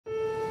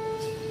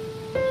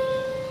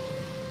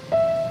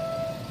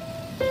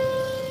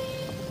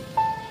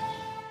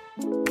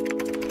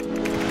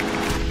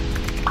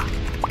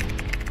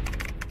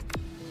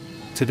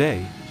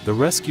Today, the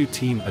rescue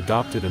team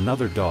adopted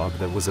another dog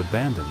that was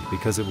abandoned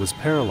because it was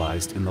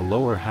paralyzed in the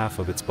lower half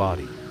of its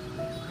body.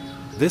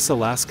 This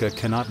Alaska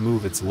cannot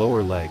move its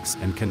lower legs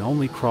and can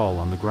only crawl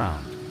on the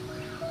ground.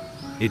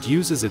 It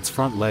uses its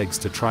front legs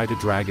to try to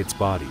drag its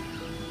body.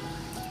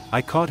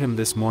 I caught him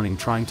this morning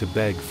trying to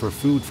beg for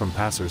food from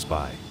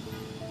passers-by.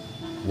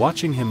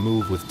 Watching him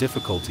move with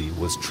difficulty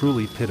was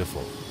truly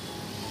pitiful.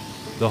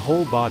 The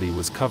whole body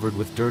was covered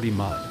with dirty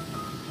mud.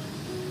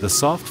 The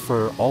soft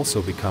fur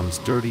also becomes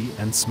dirty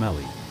and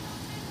smelly.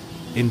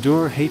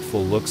 Endure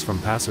hateful looks from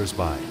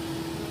passers-by.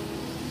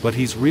 But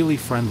he's really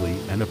friendly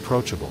and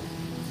approachable.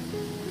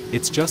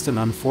 It's just an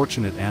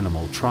unfortunate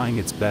animal trying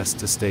its best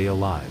to stay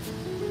alive.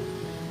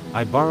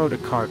 I borrowed a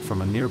cart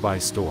from a nearby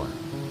store.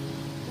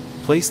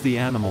 Place the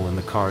animal in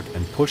the cart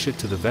and push it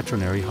to the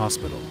veterinary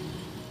hospital.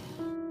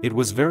 It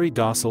was very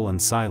docile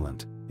and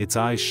silent, its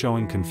eyes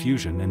showing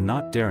confusion and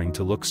not daring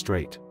to look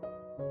straight.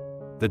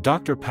 The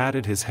doctor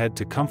patted his head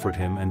to comfort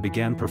him and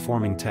began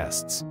performing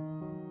tests.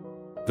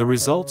 The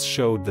results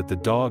showed that the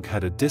dog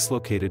had a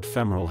dislocated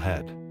femoral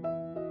head.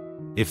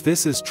 If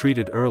this is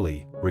treated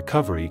early,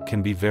 recovery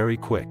can be very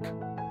quick.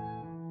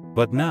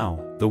 But now,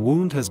 the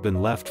wound has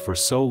been left for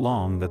so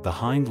long that the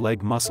hind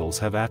leg muscles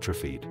have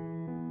atrophied.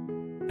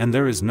 And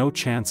there is no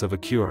chance of a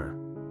cure.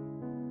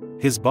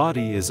 His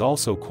body is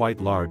also quite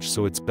large,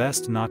 so it's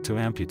best not to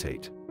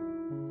amputate.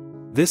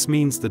 This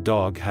means the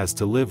dog has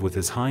to live with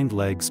his hind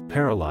legs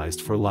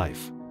paralyzed for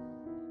life.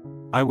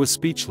 I was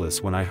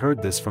speechless when I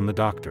heard this from the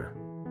doctor.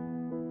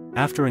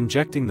 After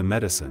injecting the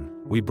medicine,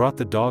 we brought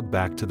the dog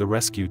back to the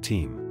rescue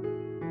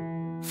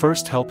team.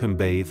 First help him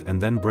bathe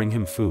and then bring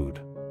him food.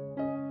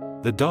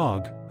 The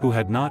dog, who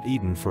had not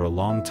eaten for a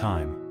long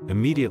time,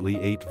 immediately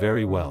ate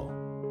very well.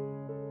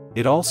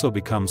 It also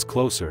becomes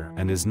closer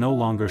and is no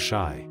longer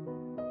shy.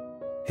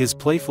 His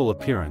playful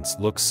appearance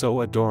looks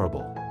so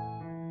adorable.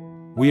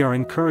 We are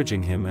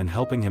encouraging him and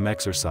helping him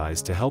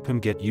exercise to help him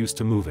get used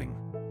to moving.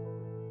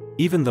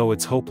 Even though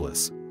it's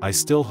hopeless, I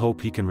still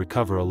hope he can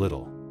recover a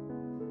little.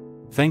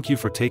 Thank you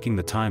for taking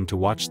the time to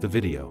watch the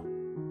video.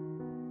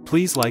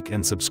 Please like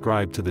and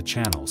subscribe to the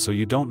channel so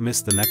you don't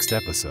miss the next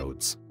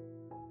episodes.